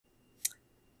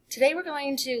Today we're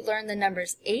going to learn the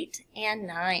numbers 8 and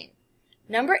 9.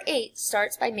 Number 8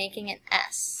 starts by making an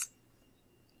S.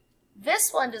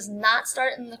 This one does not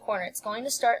start in the corner. It's going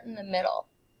to start in the middle.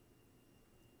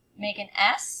 Make an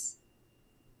S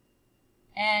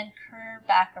and curve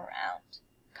back around.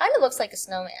 Kind of looks like a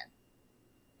snowman.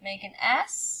 Make an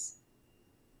S,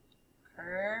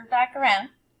 curve back around.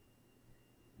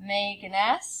 Make an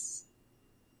S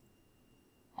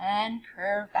and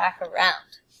curve back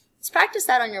around. Let's practice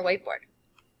that on your whiteboard.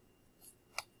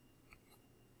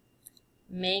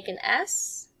 Make an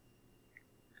S,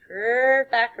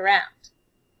 curve back around.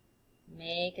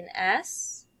 Make an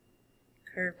S,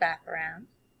 curve back around.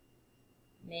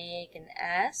 Make an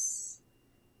S,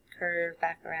 curve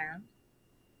back around.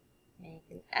 Make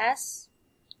an S,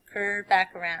 curve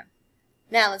back around.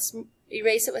 Now let's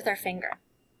erase it with our finger.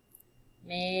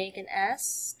 Make an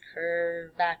S,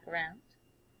 curve back around.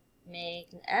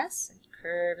 Make an S and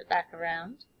curve it back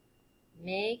around.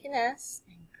 Make an S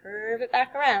and curve it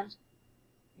back around.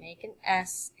 Make an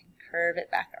S and curve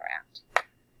it back around.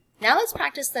 Now let's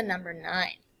practice the number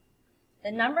 9.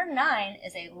 The number 9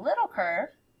 is a little curve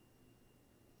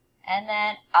and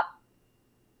then up,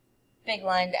 big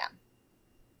line down.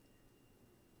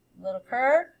 Little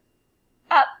curve,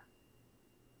 up,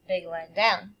 big line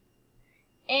down.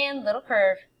 And little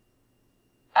curve,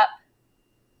 up,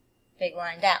 big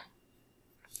line down.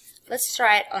 Let's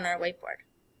try it on our whiteboard.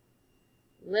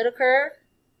 Little curve,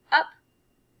 up,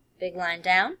 big line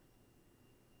down.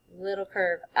 Little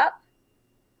curve, up,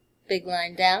 big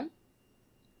line down.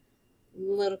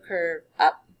 Little curve,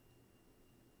 up,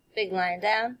 big line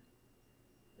down.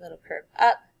 Little curve,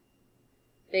 up,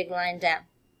 big line down.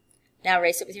 Now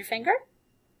erase it with your finger.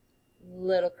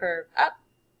 Little curve, up,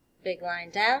 big line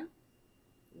down.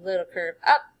 Little curve,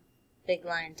 up, big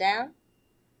line down.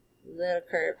 Little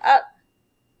curve, up,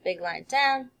 big line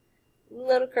down,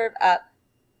 little curve up,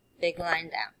 big line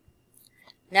down.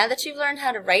 Now that you've learned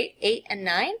how to write 8 and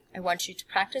 9, I want you to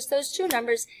practice those two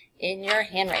numbers in your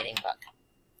handwriting book.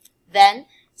 Then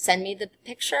send me the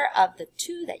picture of the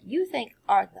two that you think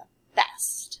are the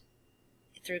best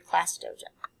through Class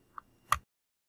Dojo.